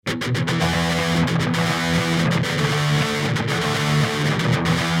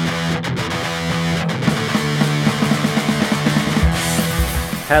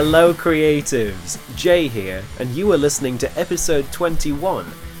Hello creatives, Jay here, and you are listening to episode 21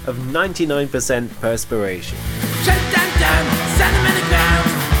 of 99% Perspiration. Shut them down, send them in the ground.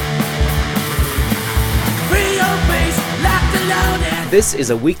 Free your face, left alone. This is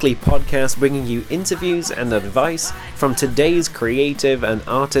a weekly podcast bringing you interviews and advice from today's creative and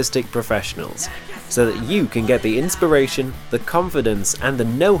artistic professionals, so that you can get the inspiration, the confidence, and the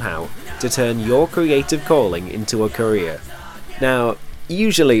know-how to turn your creative calling into a career. Now,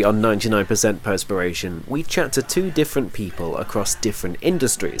 usually on 99% Perspiration, we chat to two different people across different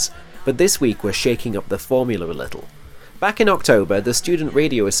industries, but this week we're shaking up the formula a little. Back in October, the Student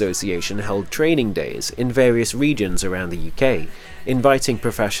Radio Association held training days in various regions around the UK, inviting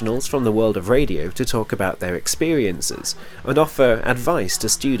professionals from the world of radio to talk about their experiences and offer advice to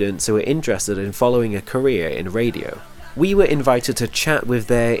students who are interested in following a career in radio. We were invited to chat with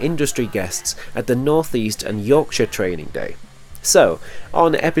their industry guests at the North East and Yorkshire Training Day. So,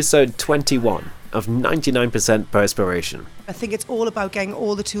 on episode 21 of 99% Perspiration. I think it's all about getting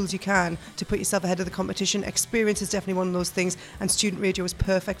all the tools you can to put yourself ahead of the competition. Experience is definitely one of those things, and student radio is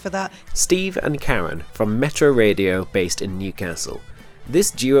perfect for that. Steve and Karen from Metro Radio, based in Newcastle.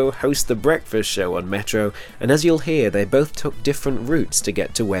 This duo hosts the breakfast show on Metro, and as you'll hear, they both took different routes to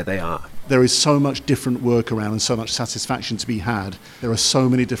get to where they are. There is so much different work around and so much satisfaction to be had. There are so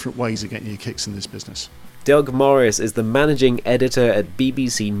many different ways of getting your kicks in this business. Doug Morris is the managing editor at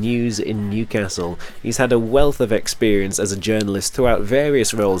BBC News in Newcastle. He's had a wealth of experience as a journalist throughout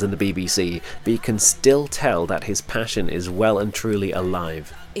various roles in the BBC, but you can still tell that his passion is well and truly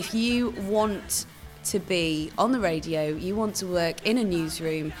alive. If you want to be on the radio, you want to work in a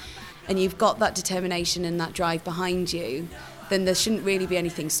newsroom, and you've got that determination and that drive behind you, then there shouldn't really be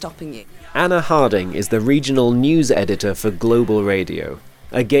anything stopping you. Anna Harding is the regional news editor for Global Radio.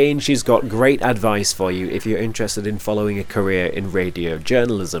 Again, she's got great advice for you if you're interested in following a career in radio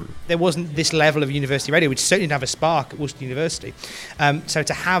journalism. There wasn't this level of university radio, which certainly didn't have a spark at Worcester University. So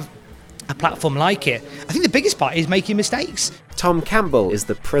to have a platform like it, I think the biggest part is making mistakes. Tom Campbell is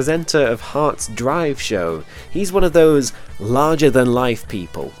the presenter of Heart's Drive show. He's one of those larger-than-life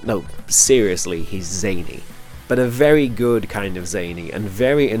people. No, seriously, he's zany. But a very good kind of zany, and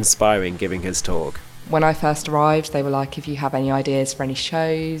very inspiring giving his talk. When I first arrived, they were like, if you have any ideas for any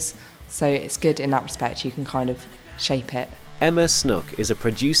shows, so it's good in that respect, you can kind of shape it. Emma Snook is a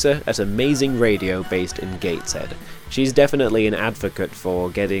producer at Amazing Radio based in Gateshead. She's definitely an advocate for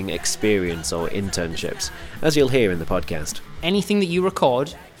getting experience or internships, as you'll hear in the podcast. Anything that you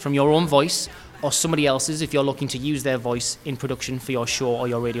record from your own voice or somebody else's, if you're looking to use their voice in production for your show or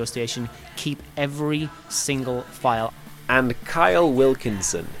your radio station, keep every single file. And Kyle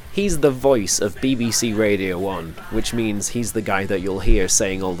Wilkinson. He's the voice of BBC Radio 1, which means he's the guy that you'll hear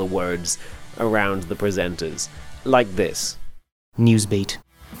saying all the words around the presenters. Like this. Newsbeat.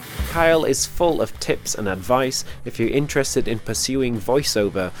 Kyle is full of tips and advice if you're interested in pursuing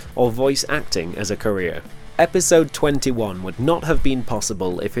voiceover or voice acting as a career. Episode 21 would not have been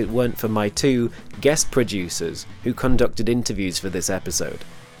possible if it weren't for my two guest producers who conducted interviews for this episode.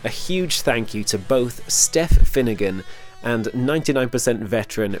 A huge thank you to both Steph Finnegan and 99%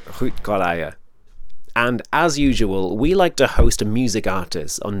 veteran Ruud Correia. And as usual, we like to host music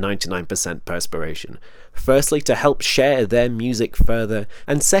artists on 99% Perspiration. Firstly, to help share their music further,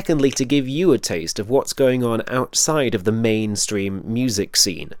 and secondly, to give you a taste of what's going on outside of the mainstream music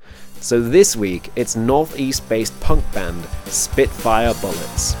scene. So this week, it's Northeast-based punk band Spitfire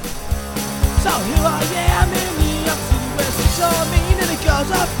Bullets. So here I am in New York City, where it's so mean and it goes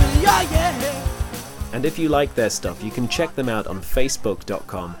up in yeah. And if you like their stuff, you can check them out on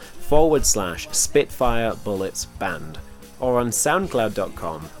facebook.com/Spitfire Bullets Band or on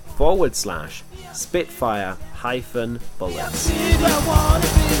soundcloud.com/Spitfire-Bullets.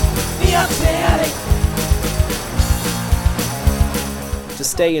 To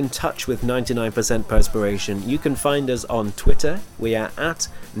stay in touch with 99% Perspiration, you can find us on Twitter. We are at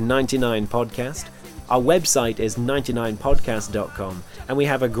 99podcast. Our website is 99podcast.com, and we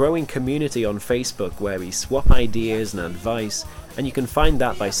have a growing community on Facebook where we swap ideas and advice, and you can find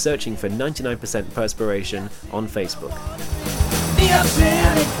that by searching for 99% Perspiration on Facebook.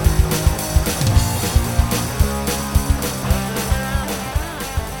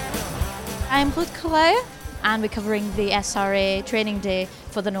 I'm Ruud Correia, and we're covering the SRA training day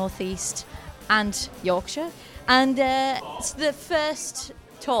for the North East and Yorkshire. And it's the first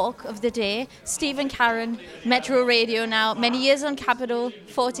talk of the day. Steve and Karen, Metro Radio now, many years on Capital,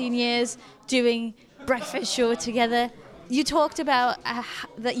 14 years doing breakfast show together. You talked about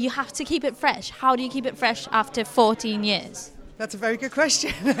that you have to keep it fresh. How do you keep it fresh after 14 years? That's a very good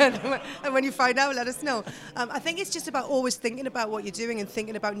question. And when you find out, let us know. I think it's just about always thinking about what you're doing and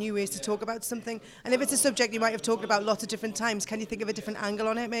thinking about new ways to talk about something. And if it's a subject you might have talked about lots of different times, can you think of a different angle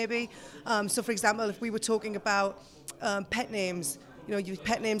on it maybe? So for example, if we were talking about pet names, you know, your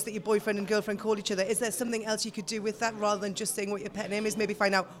pet names that your boyfriend and girlfriend call each other, is there something else you could do with that rather than just saying what your pet name is? Maybe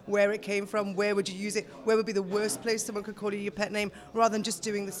find out where it came from, where would you use it, where would be the worst place someone could call you your pet name, rather than just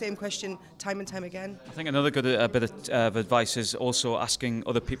doing the same question time and time again. I think another good bit of advice is also asking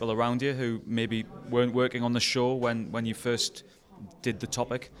other people around you who maybe weren't working on the show when you first did the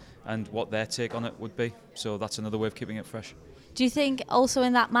topic and what their take on it would be. So that's another way of keeping it fresh. Do you think also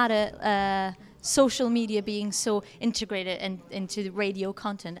in that matter, social media being so integrated into the radio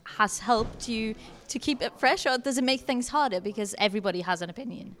content has helped you to keep it fresh, or does it make things harder because everybody has an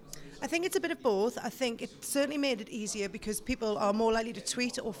opinion? I think it's a bit of both. I think it certainly made it easier because people are more likely to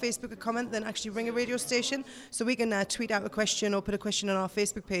tweet or Facebook a comment than actually ring a radio station. So we can tweet out a question or put a question on our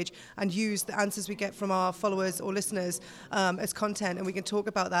Facebook page and use the answers we get from our followers or listeners as content, and we can talk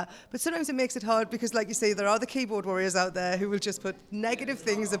about that. But sometimes it makes it hard because, like you say, there are the keyboard warriors out there who will just put negative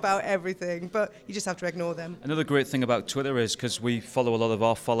things about everything, but you just have to ignore them. Another great thing about Twitter is because we follow a lot of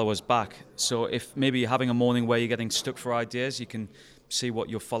our followers back. So if maybe you're having a morning where you're getting stuck for ideas, you can see what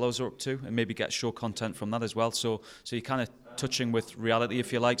your followers are up to and maybe get show content from that as well. So you're kind of touching with reality,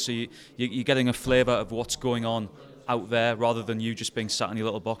 if you like. So you're getting a flavour of what's going on out there rather than you just being sat in your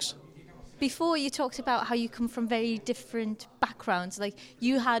little box. Before you talked about how you come from very different backgrounds, like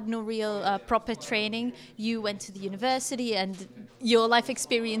you had no real proper training, you went to the university and your life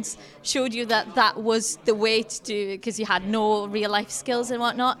experience showed you that that was the way to do it because you had no real life skills and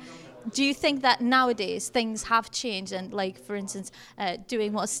whatnot. Do you think that nowadays things have changed and, like, for instance,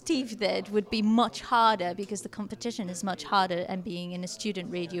 doing what Steve did would be much harder because the competition is much harder and being in a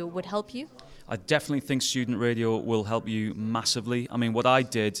student radio would help you? I definitely think student radio will help you massively. I mean, what I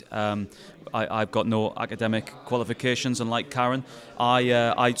did, I've got no academic qualifications, unlike Karen.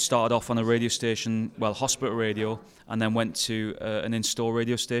 I started off on a radio station, well, hospital radio, and then went to an in-store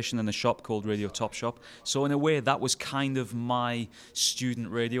radio station in a shop called Radio Top Shop. So in a way, that was kind of my student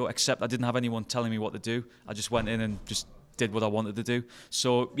radio, except I didn't have anyone telling me what to do. I just went in and just did what I wanted to do.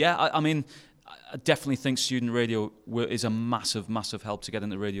 So, yeah, I mean, I definitely think student radio is a massive, massive help to get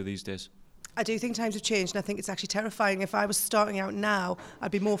into radio these days. I do think times have changed, and I think it's actually terrifying. If I was starting out now,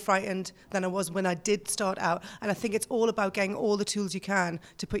 I'd be more frightened than I was when I did start out. And I think it's all about getting all the tools you can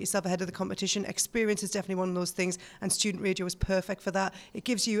to put yourself ahead of the competition. Experience is definitely one of those things, and student radio is perfect for that. It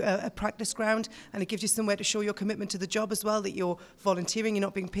gives you a practice ground, and it gives you somewhere to show your commitment to the job as well, that you're volunteering, you're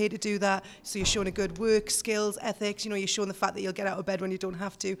not being paid to do that. So you're showing a good work, skills, ethics, you're showing the fact that you'll get out of bed when you don't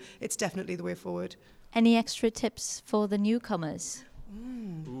have to. It's definitely the way forward. Any extra tips for the newcomers?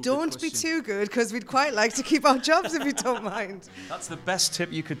 Don't be too good, because we'd quite like to keep our jobs if you don't mind. That's the best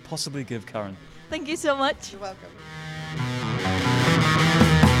tip you could possibly give, Karen. Thank you so much. You're welcome.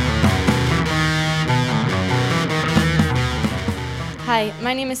 Hi,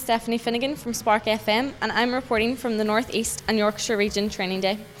 my name is Stephanie Finnegan from Spark FM, and I'm reporting from the North East and Yorkshire Region Training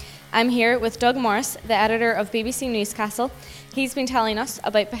Day. I'm here with Doug Morris, the editor of BBC Newscastle. He's been telling us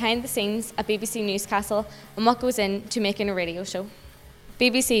about behind the scenes at BBC Newscastle and what goes into making a radio show.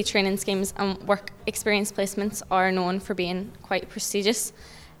 BBC training schemes and work experience placements are known for being quite prestigious.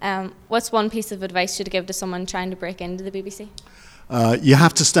 What's one piece of advice you'd give to someone trying to break into the BBC? You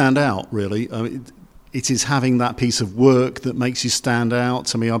have to stand out, really. It is having that piece of work that makes you stand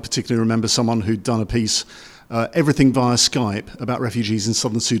out. I mean, I particularly remember someone who'd done a piece, everything via Skype, about refugees in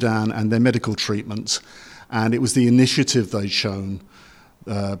southern Sudan and their medical treatment. And it was the initiative they'd shown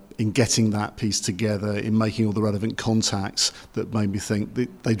in getting that piece together, in making all the relevant contacts, that made me think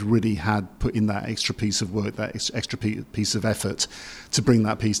that they'd really had put in that extra piece of work, that extra piece of effort to bring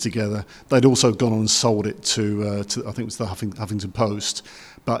that piece together. They'd also gone on and sold it to I think it was the Huffington Post,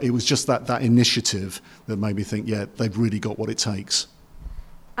 but it was just that initiative that made me think, yeah, they've really got what it takes.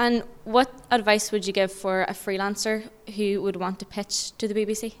 And what advice would you give for a freelancer who would want to pitch to the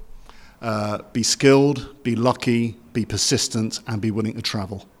BBC? Be skilled, be lucky, be persistent, and be willing to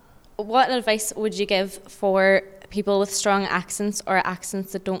travel. What advice would you give for people with strong accents or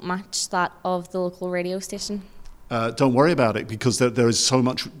accents that don't match that of the local radio station? Don't worry about it, because there is so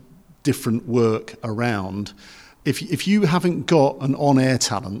much different work around. If you haven't got an on-air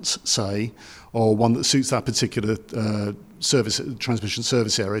talent, say, or one that suits that particular transmission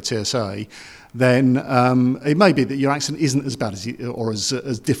service area, TSA, then it may be that your accent isn't as bad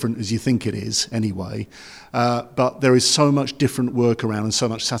as different as you think it is anyway. But there is so much different work around and so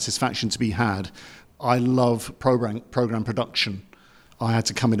much satisfaction to be had. I love program production. I had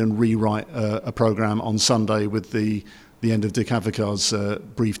to come in and rewrite a program on Sunday with the the end of Dick Advocaat's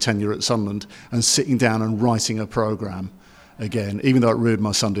brief tenure at Sunderland, and sitting down and writing a programme again, even though it ruined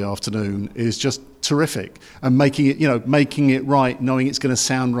my Sunday afternoon, is just terrific. And making it right, knowing it's going to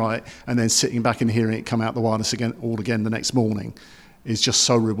sound right, and then sitting back and hearing it come out the wireless again the next morning is just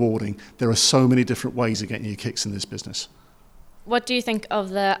so rewarding. There are so many different ways of getting your kicks in this business. What do you think of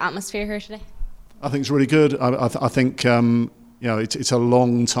the atmosphere here today? I think it's really good. I think it's a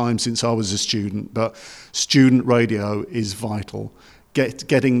long time since I was a student, but student radio is vital.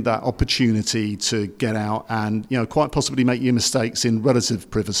 Getting that opportunity to get out and quite possibly make your mistakes in relative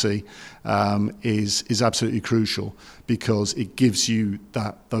privacy is absolutely crucial, because it gives you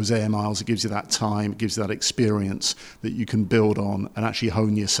those air miles, it gives you that time, it gives you that experience that you can build on and actually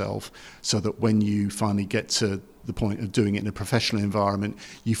hone yourself, so that when you finally get to the point of doing it in a professional environment,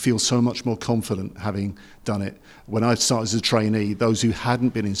 you feel so much more confident having done it. When I started as a trainee, those who hadn't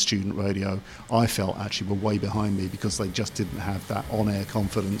been in student radio, I felt actually were way behind me, because they just didn't have that on-air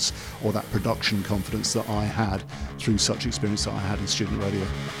confidence or that production confidence that I had through such experience that I had in student radio.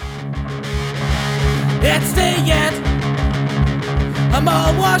 It's the end. I'm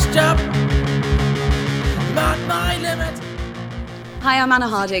all washed up. Not my limit. Hi, I'm Anna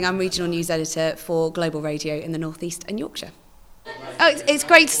Harding. I'm Regional News Editor for Global Radio in the North East and Yorkshire. It's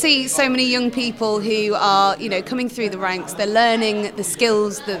great to see so many young people who are, coming through the ranks. They're learning the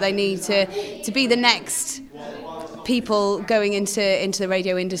skills that they need to be the next people going into the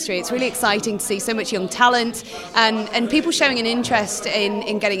radio industry. It's really exciting to see so much young talent and people showing an interest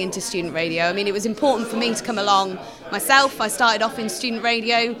in getting into student radio. I mean, it was important for me to come along myself. I started off in student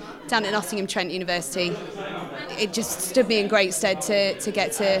radio down at Nottingham Trent University. It just stood me in great stead to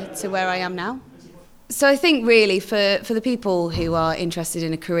get to where I am now. So I think really for the people who are interested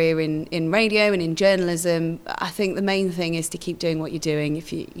in a career in radio and in journalism, I think the main thing is to keep doing what you're doing.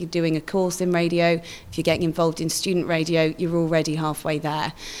 If you're doing a course in radio, if you're getting involved in student radio, you're already halfway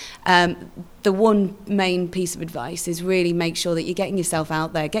there. The one main piece of advice is really make sure that you're getting yourself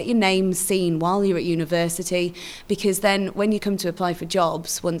out there, get your name seen while you're at university, because then when you come to apply for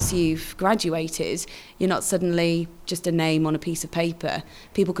jobs, once you've graduated, you're not suddenly just a name on a piece of paper.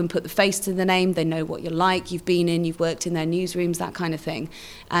 People can put the face to the name, they know what you're like, you've worked in their newsrooms, that kind of thing.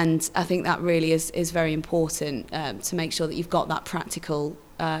 And I think that really is very important to make sure that you've got that practical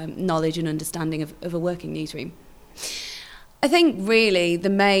knowledge and understanding of a working newsroom. I think really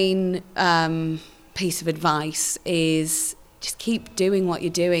the main piece of advice is just keep doing what you're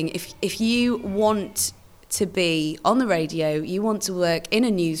doing. If you want to be on the radio, you want to work in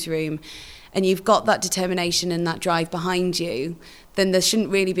a newsroom, and you've got that determination and that drive behind you, then there shouldn't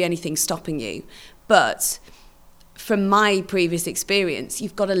really be anything stopping you. But from my previous experience,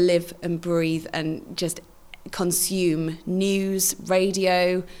 you've got to live and breathe and just consume news,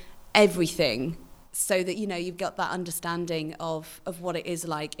 radio, everything, so that you've got that understanding of what it is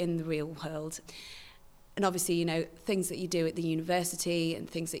like in the real world. And obviously, things that you do at the university and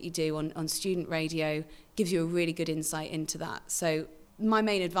things that you do on student radio gives you a really good insight into that. So my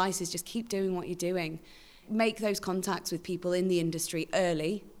main advice is just keep doing what you're doing. Make those contacts with people in the industry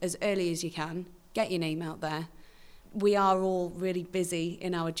as early as you can. Get your name out there. We are all really busy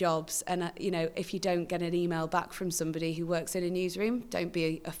in our jobs, and if you don't get an email back from somebody who works in a newsroom, don't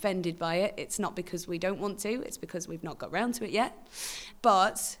be offended by it. It's not because we don't want to, it's because we've not got round to it yet.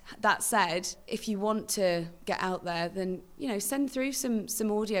 But that said, if you want to get out there, then send through some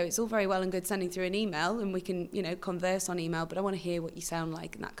audio. It's all very well and good sending through an email, and we can converse on email, but I want to hear what you sound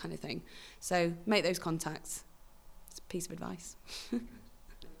like and that kind of thing. So make those contacts. It's a piece of advice.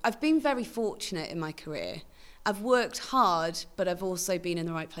 I've been very fortunate in my career. I've worked hard, but I've also been in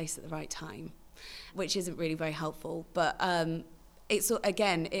the right place at the right time, which isn't really very helpful. But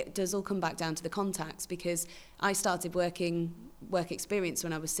it does all come back down to the contacts, because I started work experience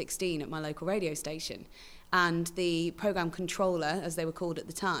when I was 16 at my local radio station, and the programme controller, as they were called at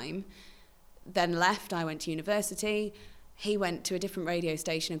the time, then left. I went to university. He went to a different radio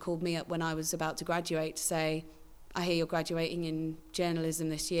station and called me up when I was about to graduate to say, I hear you're graduating in journalism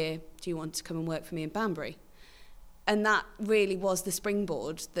this year. Do you want to come and work for me in Banbury? And that really was the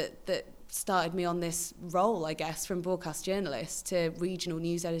springboard that started me on this role, I guess, from broadcast journalist to regional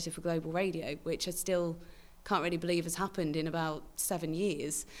news editor for Global Radio, which I still can't really believe has happened in about 7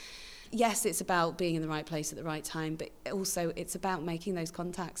 years. Yes, it's about being in the right place at the right time, but also it's about making those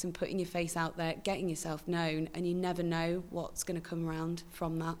contacts and putting your face out there, getting yourself known, and you never know what's going to come around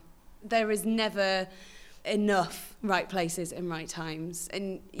from that. There is never enough right places and right times.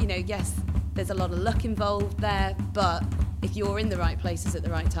 And, yes, there's a lot of luck involved there, but if you're in the right places at the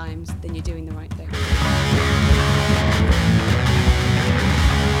right times, then you're doing the right thing.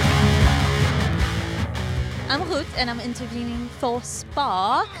 I'm Ruth and I'm interviewing for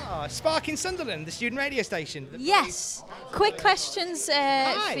Spark. Oh, Spark in Sunderland, the student radio station. Yes. Quick questions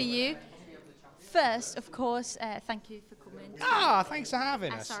for you. First, of course, thank you for coming. Thanks for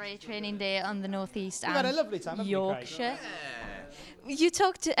having us. SRA Training Day on the North East We've and had a lovely time, haven't we, Craig? Yorkshire. You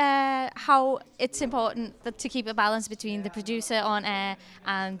talked how it's important to keep a balance between the producer on air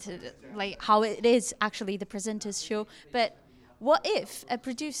and like how it is actually the presenter's show. But what if a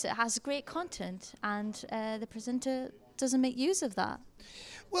producer has great content and the presenter doesn't make use of that?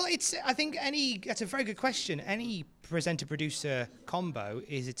 Well, I think that's a very good question. Any presenter-producer combo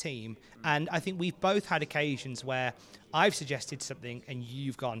is a team, and I think we've both had occasions where I've suggested something and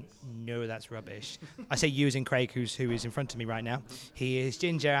you've gone, no, that's rubbish. I say you as in Craig, who is in front of me right now. He is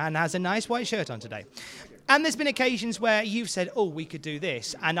ginger and has a nice white shirt on today. And there's been occasions where you've said, oh, we could do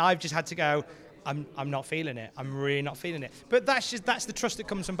this, and I've just had to go, I'm not feeling it. I'm really not feeling it. But that's the trust that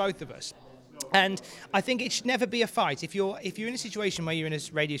comes from both of us. And I think it should never be a fight. If you're in a situation where you're in a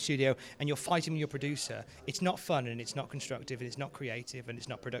radio studio and you're fighting with your producer, it's not fun and it's not constructive and it's not creative and it's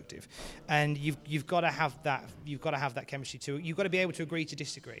not productive. And you've got to have that. You've got to have that chemistry too. You've got to be able to agree to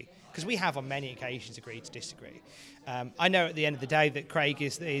disagree, because we have on many occasions agreed to disagree. I know at the end of the day that Craig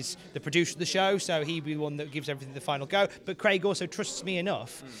is the producer of the show, so he'll be the one that gives everything the final go. But Craig also trusts me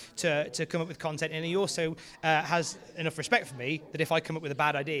enough to come up with content, and he also has enough respect for me that if I come up with a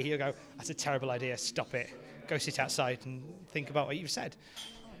bad idea, he'll go, that's a terrible idea, stop it. Go sit outside and think about what you've said.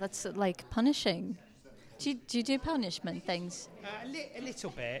 That's like punishing. Do you do punishment things? A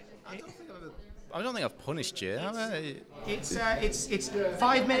little bit. I don't think I've punished you. It's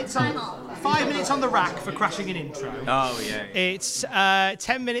 5 minutes on the rack for crashing an intro. Oh yeah. It's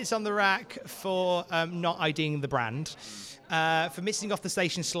 10 minutes on the rack for not IDing the brand. For missing off the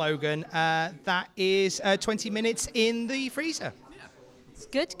station slogan, that is 20 minutes in the freezer.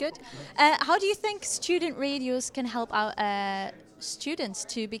 Good. How do you think student radios can help our students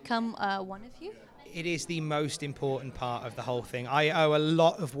to become one of you? It is the most important part of the whole thing. I owe a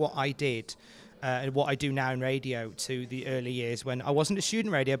lot of what I did and what I do now in radio to the early years when I wasn't a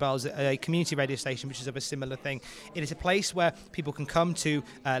student radio, but I was at a community radio station, which is of a similar thing. It is a place where people can come to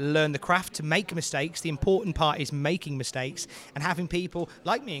learn the craft, to make mistakes. The important part is making mistakes and having people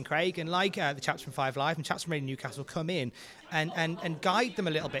like me and Craig and like the chaps from 5 Live and chaps from Radio Newcastle come in and guide them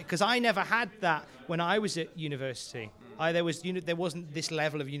a little bit, because I never had that when I was at university. There wasn't this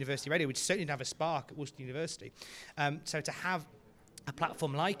level of university radio, which certainly didn't have a Spark at Worcester University. So to have a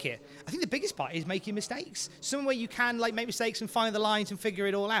platform like it, I think the biggest part is making mistakes. Somewhere you can make mistakes and find the lines and figure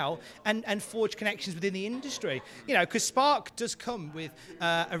it all out and forge connections within the industry. Because Spark does come with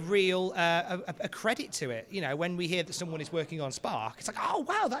a real a credit to it. When we hear that someone is working on Spark, it's like, oh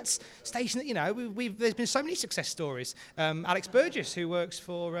wow, that's station that there's been so many success stories. Alex Burgess, who works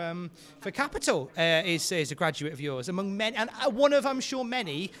for Capital, is a graduate of yours, among many, and one of, I'm sure,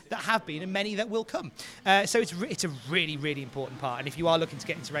 many that have been and many that will come. So it's a really, really important part. And if you are looking to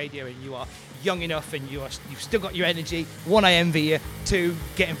get into radio and you are young enough and you've still got your energy, 1, I envy you, 2,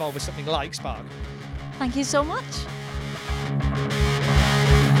 get involved with something like Spark. Thank you so much.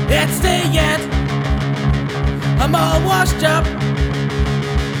 It's the end. I'm all washed up.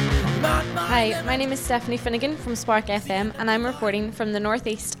 Hi, my name is Stephanie Finnegan from Spark FM, and I'm reporting from the North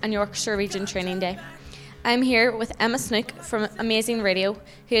East and Yorkshire Region Training Day. I'm here with Emma Snook from Amazing Radio,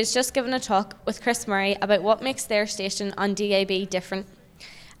 who has just given a talk with Chris Murray about what makes their station on DAB different.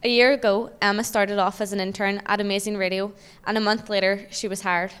 A year ago, Emma started off as an intern at Amazing Radio, and a month later, she was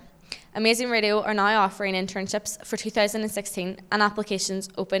hired. Amazing Radio are now offering internships for 2016, and applications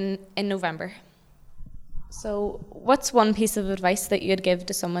open in November. So, what's one piece of advice that you'd give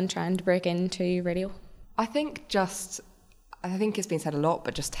to someone trying to break into radio? I think it's been said a lot,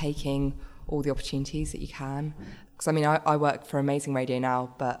 but just taking all the opportunities that you can. Because I work for Amazing Radio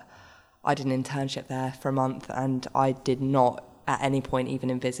now, but I did an internship there for a month, and I did not at any point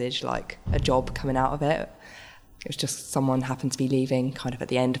even envisage a job coming out of it. It was just someone happened to be leaving kind of at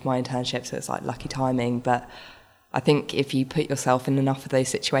the end of my internship, so it's lucky timing. But I think if you put yourself in enough of those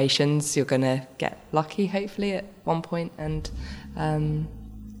situations, you're going to get lucky, hopefully, at one point. And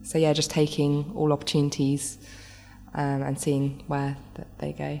just taking all opportunities and seeing where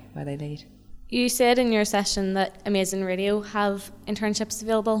they go, where they lead. You said in your session that Amazing Radio have internships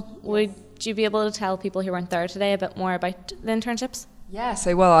available. Would you be able to tell people who weren't there today a bit more about the internships? Yeah,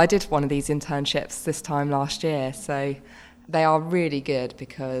 I did one of these internships this time last year. So they are really good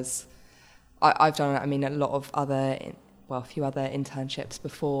because I've done, a lot of a few other internships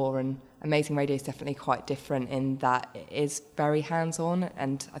before, and Amazing Radio is definitely quite different in that it is very hands-on,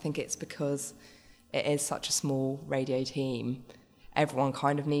 and I think it's because it is such a small radio team. Everyone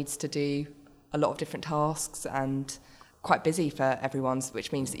kind of needs to do a lot of different tasks and quite busy for everyone,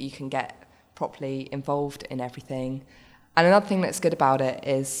 which means that you can get properly involved in everything. And another thing that's good about it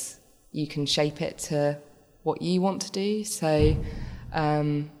is you can shape it to what you want to do. So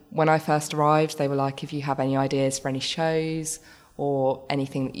when I first arrived, they were like, if you have any ideas for any shows or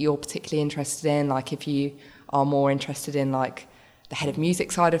anything that you're particularly interested in, like if you are more interested in like the head of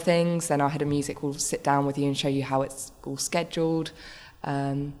music side of things, then our head of music will sit down with you and show you how it's all scheduled.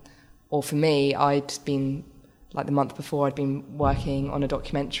 Or for me, I'd been, like the month before, I'd been working on a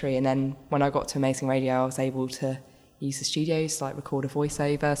documentary, and then when I got to Amazing Radio, I was able to use the studios to like record a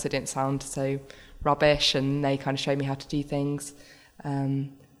voiceover so it didn't sound so rubbish, and they kind of showed me how to do things.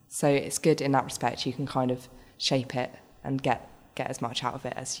 So it's good in that respect. You can kind of shape it and get as much out of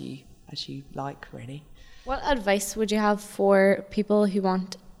it as you like, really. What advice would you have for people who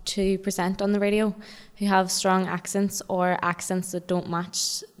want to present on the radio, who have strong accents or accents that don't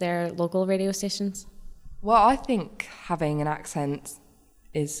match their local radio stations? Well, I think having an accent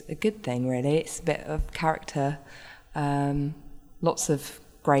is a good thing, really. It's a bit of character. Lots of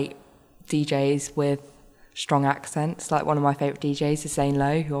great DJs with strong accents. Like one of my favourite DJs is Zane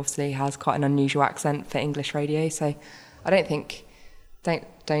Lowe, who obviously has quite an unusual accent for English radio. So I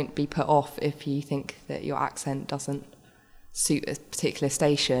don't be put off if you think that your accent doesn't suit a particular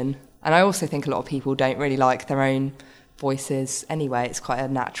station. And I also think a lot of people don't really like their own voices anyway. It's quite a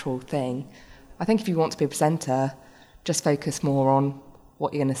natural thing. I think if you want to be a presenter, just focus more on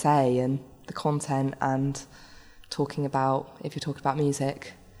what you're going to say and the content, and if you're talking about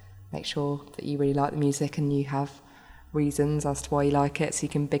music, make sure that you really like the music and you have reasons as to why you like it so you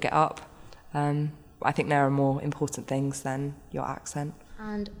can big it up. I think there are more important things than your accent.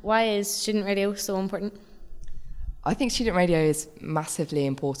 And why is student radio so important? I think student radio is massively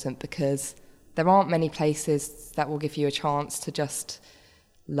important because there aren't many places that will give you a chance to just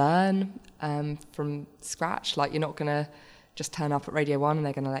learn from scratch. Like, you're not going to just turn up at Radio 1 and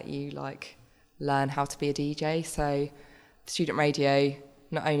they're going to let you like learn how to be a DJ. So student radio,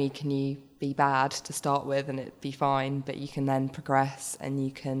 not only can you be bad to start with and it'd be fine, but you can then progress and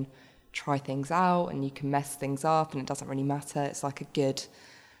you can try things out and you can mess things up and it doesn't really matter. It's like a good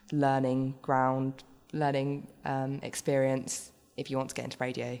learning experience if you want to get into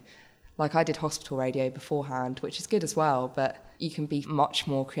radio. Like, I did hospital radio beforehand, which is good as well, but you can be much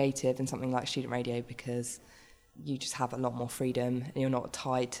more creative in something like student radio because you just have a lot more freedom and you're not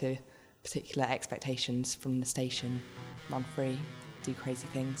tied to particular expectations from the station. Run free, do crazy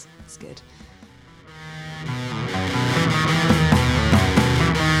things. It's good.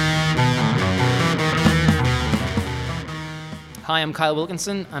 Hi, I'm Kyle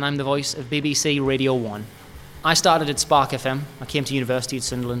Wilkinson and I'm the voice of BBC Radio 1. I started at Spark FM. I came to university at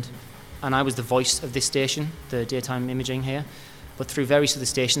Sunderland and I was the voice of this station, the daytime imaging here. But through various other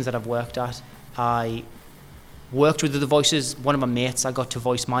stations that I've worked at, I worked with other voices. One of my mates, I got to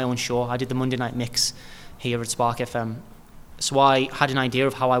voice my own show. I did the Monday Night Mix here at Spark FM. So I had an idea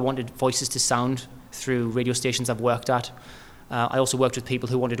of how I wanted voices to sound through radio stations I've worked at. I also worked with people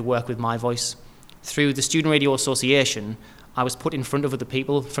who wanted to work with my voice. Through the Student Radio Association, I was put in front of other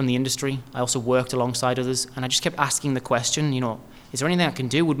people from the industry. I also worked alongside others, and I just kept asking the question, is there anything I can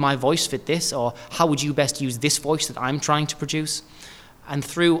do? Would my voice fit this? Or how would you best use this voice that I'm trying to produce? And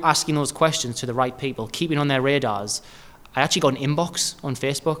through asking those questions to the right people, keeping on their radars, I actually got an inbox on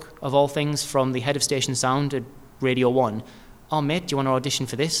Facebook, of all things, from the head of station sound at Radio 1. Oh, mate, do you want to audition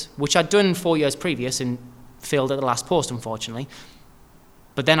for this? Which I'd done 4 years previous and failed at the last post, unfortunately.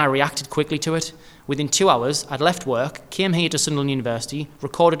 But then I reacted quickly to it. Within 2 hours, I'd left work, came here to Sunderland University,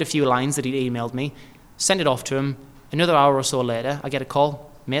 recorded a few lines that he'd emailed me, sent it off to him. Another hour or so later, I get a call,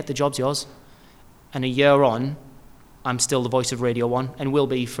 mate, the job's yours. And a year on, I'm still the voice of Radio 1 and will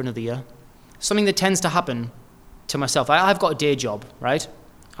be for another year. Something that tends to happen to myself, I've got a day job, right?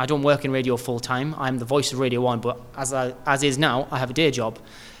 I don't work in radio full time. I'm the voice of Radio 1, but as is now, I have a day job.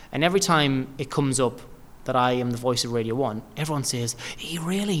 And every time it comes up that I am the voice of Radio 1, everyone says, "Hey,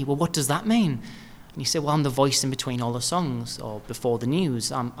 really? Well, what does that mean?" And you say, well, I'm the voice in between all the songs or before the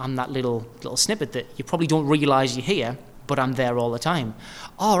news. I'm that little snippet that you probably don't realise you hear, but I'm there all the time.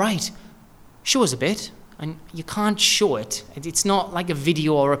 All right, show us a bit. And you can't show it. It's not like a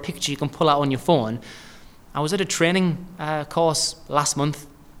video or a picture you can pull out on your phone. I was at a training course last month.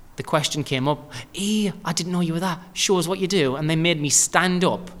 The question came up, "Hey, I didn't know you were that. Show us what you do." And they made me stand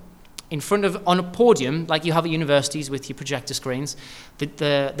up on a podium like you have at universities with your projector screens.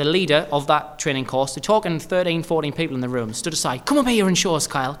 The leader of that training course, they're talking 13, 14 people in the room, stood aside. "Come up here and show us,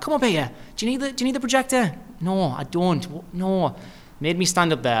 Kyle. Come up here. Do you need the projector?" "No, I don't. No." Made me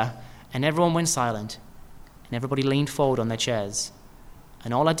stand up there, and everyone went silent, and everybody leaned forward on their chairs.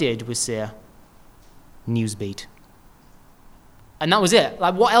 And all I did was say, Newsbeat. And that was it.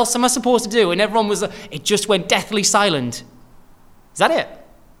 Like, what else am I supposed to do? And everyone was, it just went deathly silent. Is that it?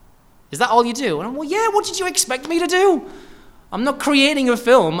 Is that all you do? And I'm, well, yeah, what did you expect me to do? I'm not creating a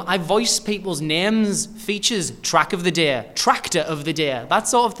film. I voice people's names, features, track of the day, tractor of the day, that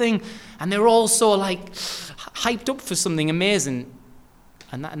sort of thing. And they're all so, like, hyped up for something amazing.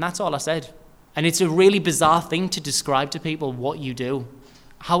 And that's all I said. And it's a really bizarre thing to describe to people what you do.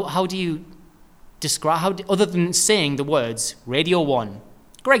 How do you describe, other than saying the words, Radio 1,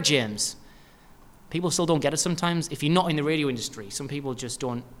 Greg James? People still don't get it sometimes. If you're not in the radio industry, some people just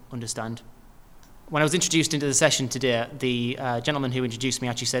don't understand. When I was introduced into the session today, the gentleman who introduced me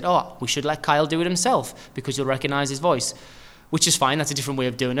actually said, oh, we should let Kyle do it himself because you'll recognize his voice, which is fine. That's a different way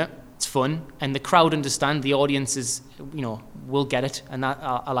of doing it. It's fun. And the crowd understand, the audience is, will get it. And that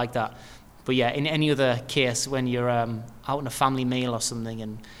I like that. But yeah, in any other case, when you're out on a family meal or something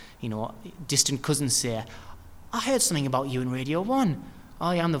and, distant cousins say, I heard something about you in Radio 1. Oh,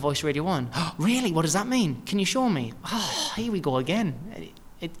 yeah, I'm the voice of Radio 1. Oh, really? What does that mean? Can you show me? Oh, here we go again.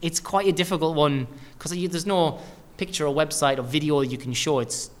 It's quite a difficult one because there's no picture or website or video you can show.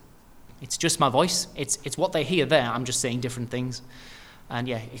 It's just my voice. It's what they hear there. I'm just saying different things. And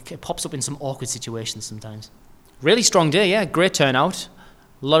yeah, it pops up in some awkward situations sometimes. Really strong day, yeah. Great turnout.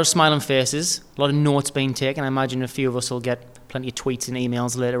 A lot of smiling faces. A lot of notes being taken. I imagine a few of us will get plenty of tweets and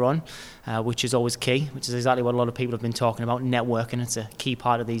emails later on, which is always key, which is exactly what a lot of people have been talking about, networking. It's a key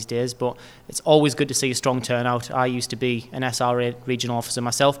part of these days, but it's always good to see a strong turnout. I used to be an SRA regional officer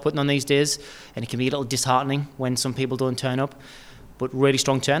myself putting on these days, and it can be a little disheartening when some people don't turn up, but really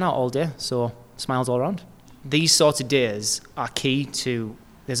strong turnout all day, so smiles all around. These sorts of days are key to,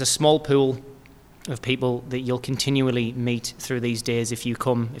 there's a small pool of people that you'll continually meet through these days. If you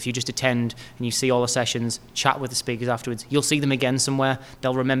just attend and you see all the sessions, chat with the speakers afterwards, you'll see them again somewhere.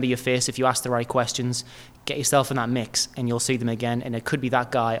 They'll remember your face if you ask the right questions. Get yourself in that mix and you'll see them again, and it could be that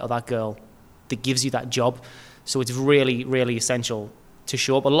guy or that girl that gives you that job. So it's really, really essential to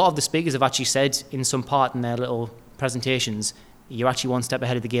show up. A lot of the speakers have actually said in some part in their little presentations, you're actually one step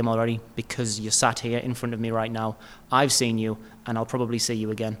ahead of the game already because you're sat here in front of me right now. I've seen you and I'll probably see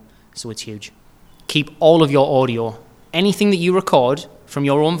you again. So it's huge. Keep all of your audio, anything that you record from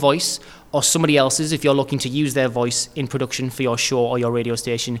your own voice or somebody else's, if you're looking to use their voice in production for your show or your radio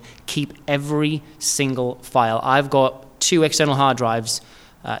station, keep every single file. I've got 2 external hard drives,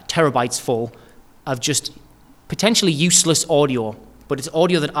 terabytes full of just potentially useless audio, but it's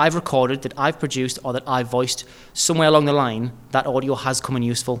audio that I've recorded, that I've produced, or that I've voiced. Somewhere along the line, that audio has come in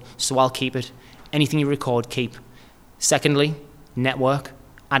useful, so I'll keep it. Anything you record, keep. Secondly, network.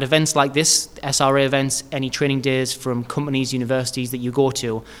 At events like this, SRA events, any training days from companies, universities that you go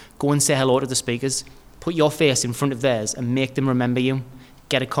to, go and say hello to the speakers. Put your face in front of theirs and make them remember you.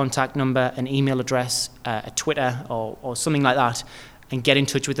 Get a contact number, an email address, a Twitter or something like that, and get in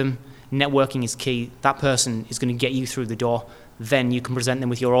touch with them. Networking is key. That person is going to get you through the door. Then you can present them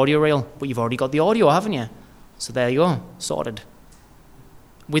with your audio reel, but you've already got the audio, haven't you? So there you go, sorted.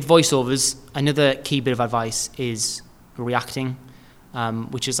 With voiceovers, another key bit of advice is reacting.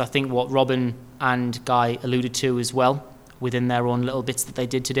 Which is, I think, what Robin and Guy alluded to as well within their own little bits that they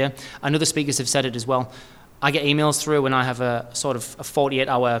did today. And other speakers have said it as well. I get emails through and I have a sort of a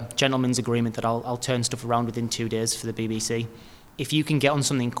 48-hour gentleman's agreement that I'll turn stuff around within 2 days for the BBC. If you can get on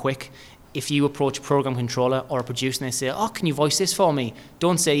something quick, if you approach a program controller or a producer and they say, oh, can you voice this for me?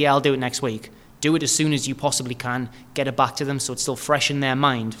 Don't say, yeah, I'll do it next week. Do it as soon as you possibly can. Get it back to them so it's still fresh in their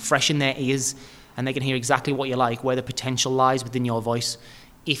mind, fresh in their ears, and they can hear exactly what you like, where the potential lies within your voice.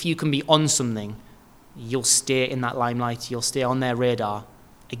 If you can be on something, you'll stay in that limelight, you'll stay on their radar.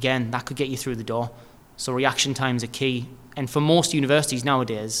 Again, that could get you through the door. So reaction times are key. And for most universities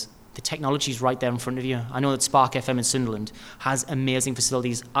nowadays, the technology is right there in front of you. I know that Spark FM in Sunderland has amazing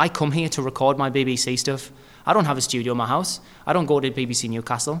facilities. I come here to record my BBC stuff. I don't have a studio in my house. I don't go to BBC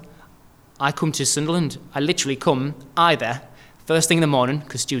Newcastle. I come to Sunderland. I literally come either first thing in the morning,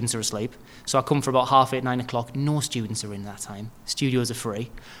 because students are asleep. So I come for about 8:30, 9 o'clock. No students are in that time. Studios are free.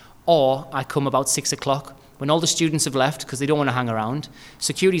 Or I come about 6 o'clock when all the students have left because they don't want to hang around.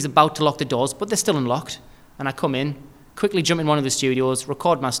 Security's about to lock the doors, but they're still unlocked. And I come in, quickly jump in one of the studios,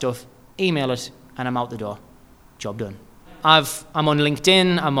 record my stuff, email it, and I'm out the door. Job done. I'm on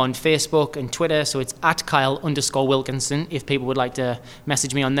LinkedIn, I'm on Facebook and Twitter, so it's @Kyle_Wilkinson if people would like to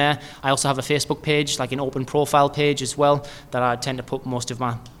message me on there. I also have a Facebook page, like an open profile page as well, that I tend to put most of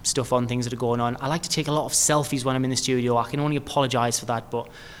my stuff on, things that are going on. I like to take a lot of selfies when I'm in the studio. I can only apologise for that, but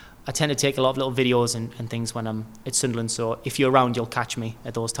I tend to take a lot of little videos and things when I'm at Sunderland, so if you're around, you'll catch me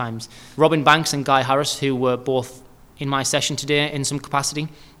at those times. Robin Banks and Guy Harris, who were both in my session today in some capacity,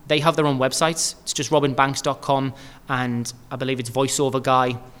 They have their own websites. It's just robinbanks.com, and I believe it's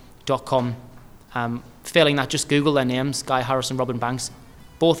voiceoverguy.com. Failing that, just Google their names, Guy Harris and Robin Banks.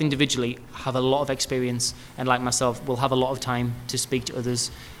 Both individually have a lot of experience, and like myself, will have a lot of time to speak to others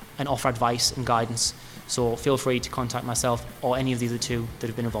and offer advice and guidance. So feel free to contact myself or any of the other two that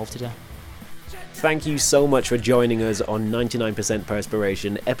have been involved today. Thank you so much for joining us on 99%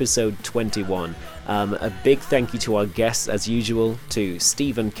 Perspiration, episode 21. A big thank you to our guests, as usual, to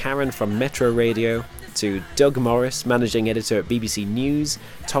Stephen Karen from Metro Radio, to Doug Morris, managing editor at BBC News,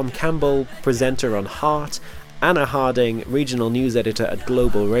 Tom Campbell, presenter on Heart, Anna Harding, regional news editor at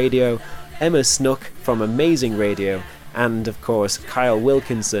Global Radio, Emma Snook from Amazing Radio, and of course Kyle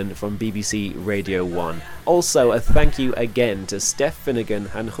Wilkinson from BBC Radio 1. Also a thank you again to Steph Finnegan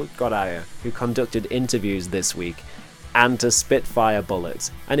and Ruth Correa, who conducted interviews this week, and to Spitfire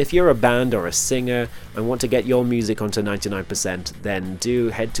Bullets. And if you're a band or a singer and want to get your music onto 99%, then do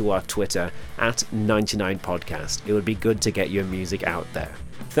head to our Twitter at 99podcast. It would be good to get your music out there.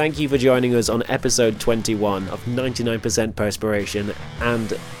 Thank you for joining us on episode 21 of 99% Perspiration,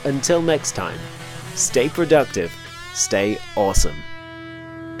 and until next time, stay productive, stay awesome.